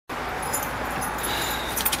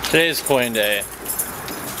Today's coin day.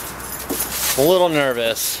 I'm a little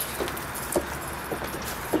nervous.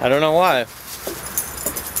 I don't know why.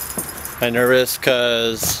 I'm nervous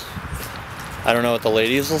because I don't know what the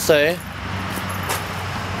ladies will say.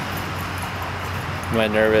 Am I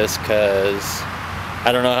nervous because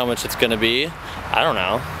I don't know how much it's gonna be? I don't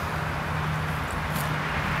know.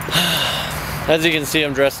 As you can see,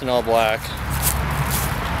 I'm dressed in all black.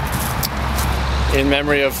 In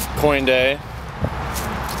memory of Coin Day,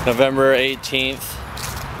 November 18th,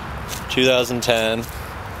 2010.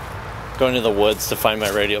 Going to the woods to find my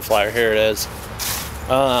radio flyer. Here it is.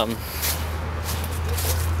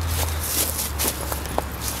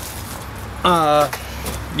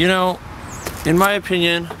 You know, in my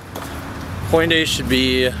opinion, Coin Day should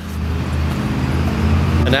be a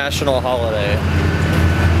national holiday.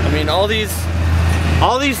 I mean, all these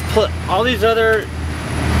other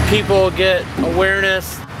people get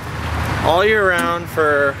awareness all year round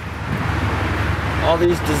for all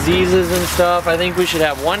these diseases and stuff. I think we should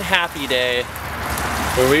have one happy day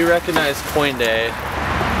where we recognize Coin Day.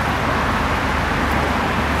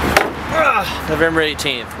 November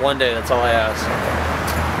 18th, one day, that's all I ask.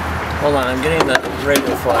 Hold on, I'm getting the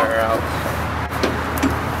radio flyer out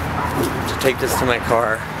to take this to my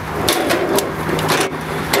car.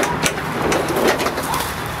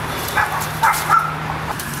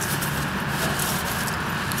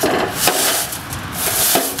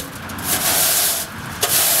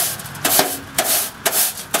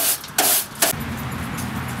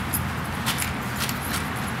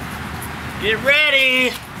 Get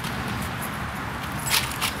ready!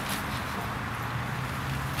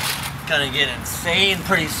 Gonna get insane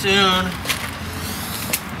pretty soon.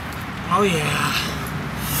 Oh yeah.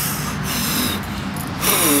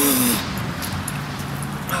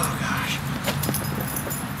 Oh gosh.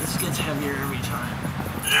 This gets heavier every time.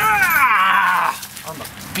 I'm a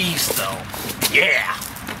beast though. Yeah!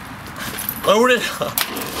 Load it up.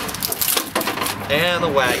 And the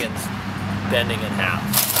wagon's bending in half.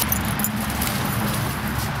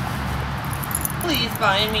 Please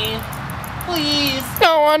buy me. Please.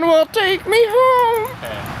 No one will take me home.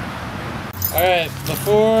 Okay. Alright,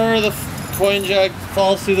 before the coin jug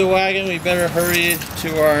falls through the wagon, we better hurry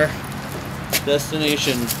to our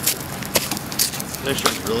destination. This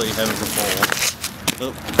is really heavy to pull.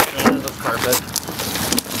 Oh, there's the carpet.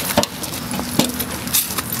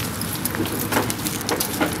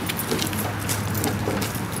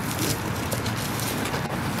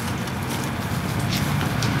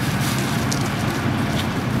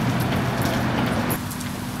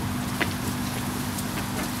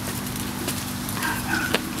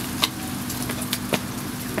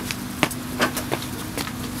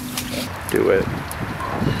 Do it.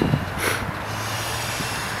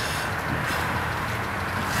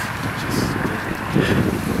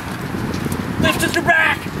 Lift us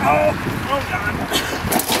back! Oh God!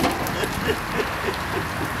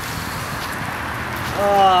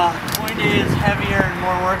 Coin Day is heavier and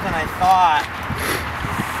more work than I thought.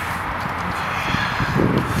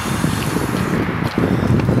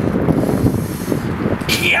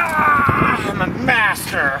 Yeah! I'm a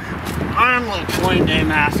master! I'm the Coin Day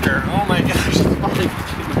master. Oh my gosh.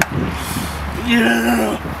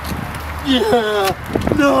 Yeah! Yeah!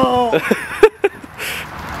 No!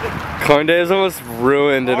 Coin Day is almost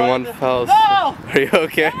ruined in one fell. No! Are you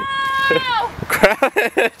okay? No! Grab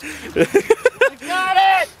it! I got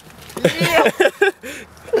it! Yeah!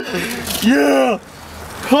 Yeah!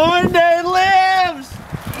 Coin Day lives!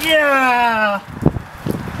 Yeah!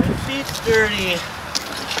 My feet's dirty.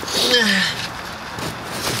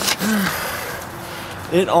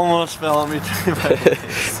 It almost fell on me through my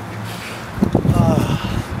face.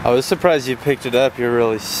 I was surprised you picked it up. You're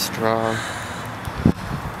really strong.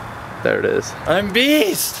 There it is. I'm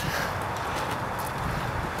beast!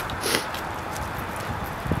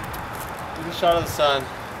 Take a shot of the sun.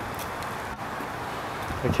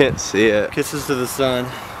 I can't see it. Kisses to the sun.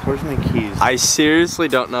 Where's my keys? I seriously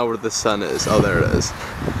don't know where the sun is. Oh, there it is.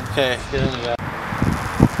 Okay, get in the back.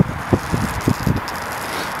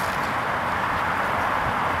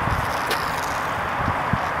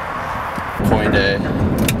 Coin Day.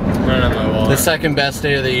 The second best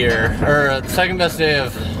day of the year, or second best day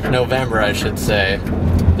of November, I should say,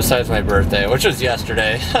 besides my birthday, which was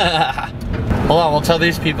yesterday. Hold on, we'll tell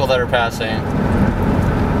these people that are passing.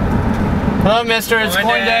 Hello, mister, it's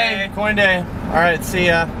Coin Day. Coin Day. Alright, see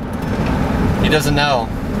ya. He doesn't know.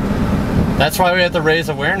 That's why we have to raise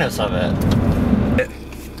awareness of it.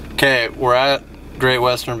 Okay, we're at Great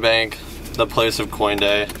Western Bank, the place of Coin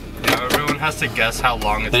Day. Yeah, everyone has to guess how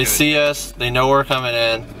long it's They see us, they know we're coming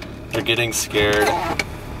in, they're getting scared.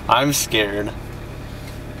 I'm scared.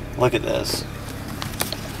 Look at this.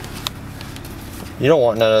 You don't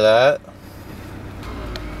want none of that.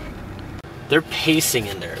 They're pacing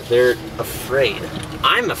in there. They're afraid.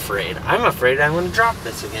 I'm afraid. I'm afraid I'm going to drop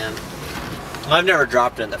this again. I've never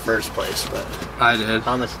dropped it in the first place, but I did.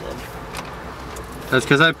 Thomas did. That's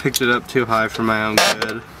because I picked it up too high for my own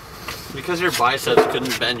good. Because your biceps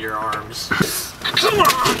couldn't bend your arms. Come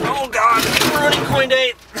on! Oh god! I'm ruining coin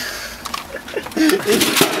date!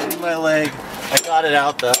 It's hurting my leg. I got it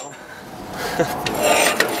out though.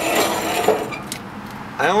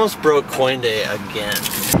 I almost broke coin day again.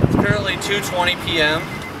 It's currently 2:20 p.m.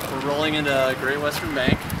 We're rolling into Great Western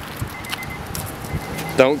Bank.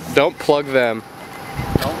 Don't plug them.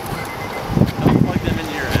 Don't plug them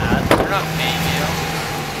into your ad. They're not paying you.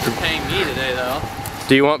 They're paying me today though.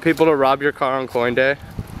 Do you want people to rob your car on coin day?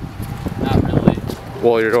 Not really.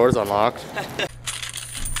 Well, your door's unlocked.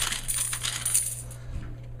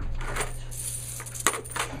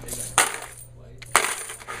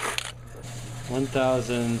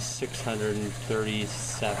 $1,637 is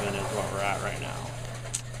what we're at right now.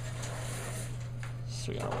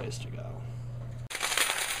 So we got a ways to go.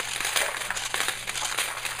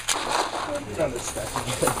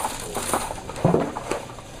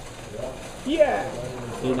 Yeah.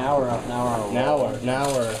 See, now we're up. Now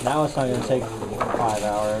it's not gonna take 5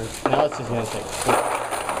 hours. Now it's just gonna take 4.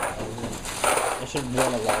 I should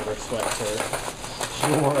want a longer sweatshirt.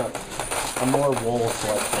 Should want a more wool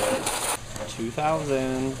sweatshirt.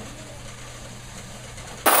 2,000.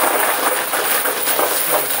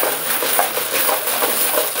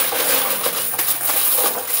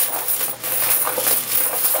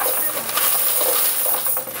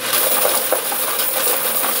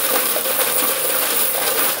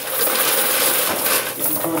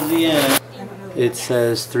 Towards the end, it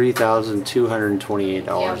says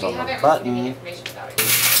 $3,228 on the button.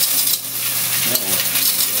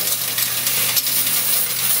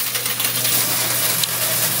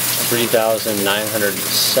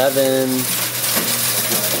 $3,907.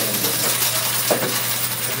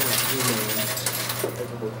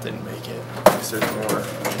 Didn't make it. There's more.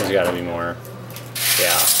 There's got to be more.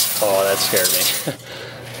 Yeah. Oh, that scared me.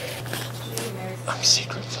 I'm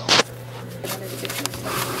secret zone.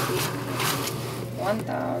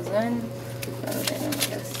 1,000. Okay, no, I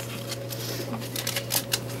guess.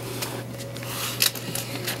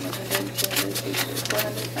 100, 200, 300,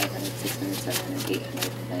 400, 500, 600, 700,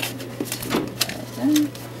 800, 900,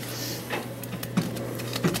 2,000.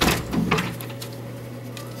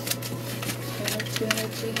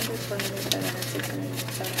 200, 300, 400, 500, 600,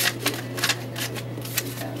 700, 800, 900,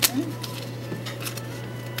 2,000.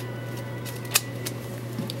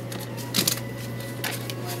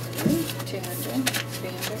 200,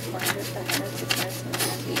 300, 400, 500, 600,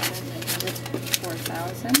 700, 800, 900,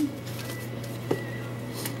 4,000.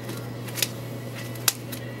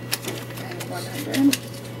 And 100,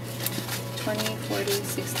 20, 40,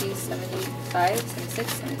 60, 75,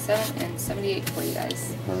 76, 77, and 78 for you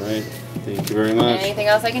guys. Alright, thank you very much. Anything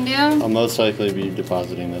else I can do? I'll most likely be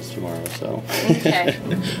depositing this tomorrow, so. Okay.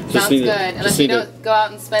 Sounds good. Unless you don't go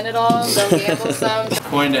out and spend it all, go gamble some.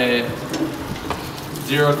 Coin day.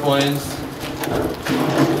 0 coins.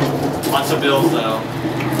 Lots of bills though.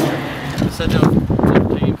 I said no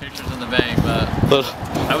taking pictures in the bank, but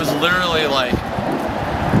I was literally like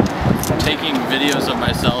taking videos of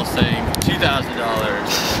myself saying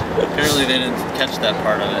 $2,000. Apparently they didn't catch that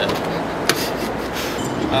part of it.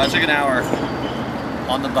 It took an hour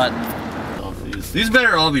on the button. These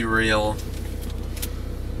better all be real.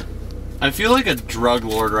 I feel like a drug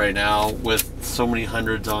lord right now with so many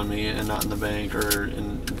hundreds on me and not in the bank or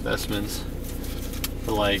in investments.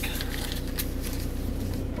 But like,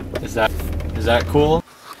 is that cool?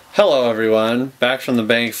 Hello everyone, back from the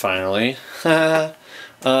bank finally. The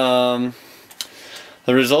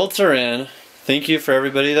results are in. Thank you for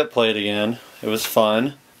everybody that played again. It was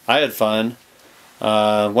fun. I had fun.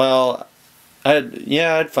 Well, I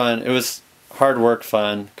had fun. It was hard work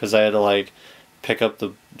fun because I had to like pick up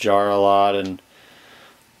the jar a lot and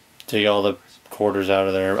take all the quarters out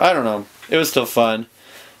of there. I don't know. It was still fun.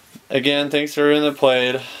 Again, thanks to everyone that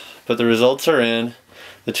played, but the results are in.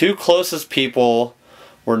 The 2 closest people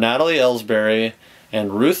were Natalie Ellsbury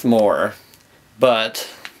and Ruth Moore, but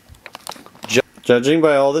judging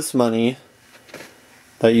by all this money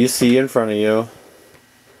that you see in front of you,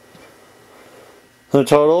 the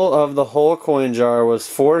total of the whole coin jar was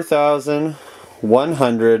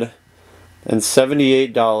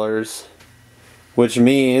 $4,178, which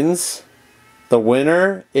means the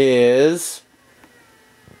winner is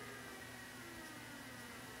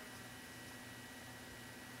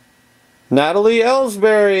Natalie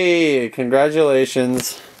Ellsbury.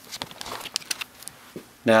 Congratulations.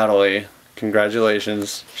 Natalie,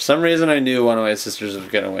 congratulations. For some reason I knew one of my sisters was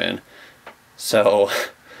gonna win. So,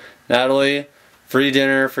 Natalie, free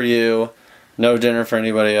dinner for you. No dinner for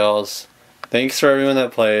anybody else. Thanks for everyone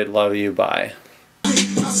that played. Love you. Bye.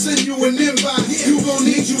 I'll send you an invite. You gon'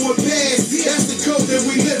 need you a pass. That's the code that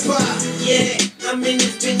we live by. Yeah, I'm in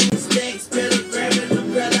this bitch. Grab an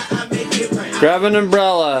umbrella. I make it right. Grab an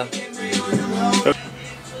umbrella.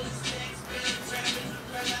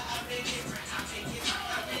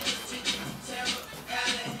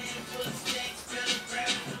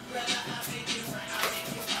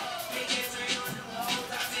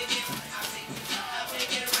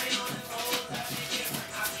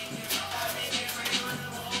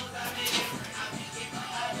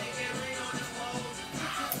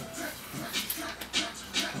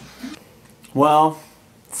 Well,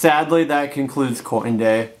 sadly that concludes Coin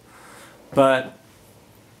Day, but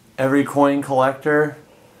every coin collector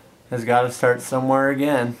has got to start somewhere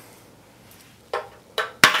again.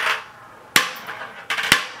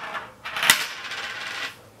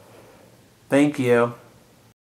 Thank you.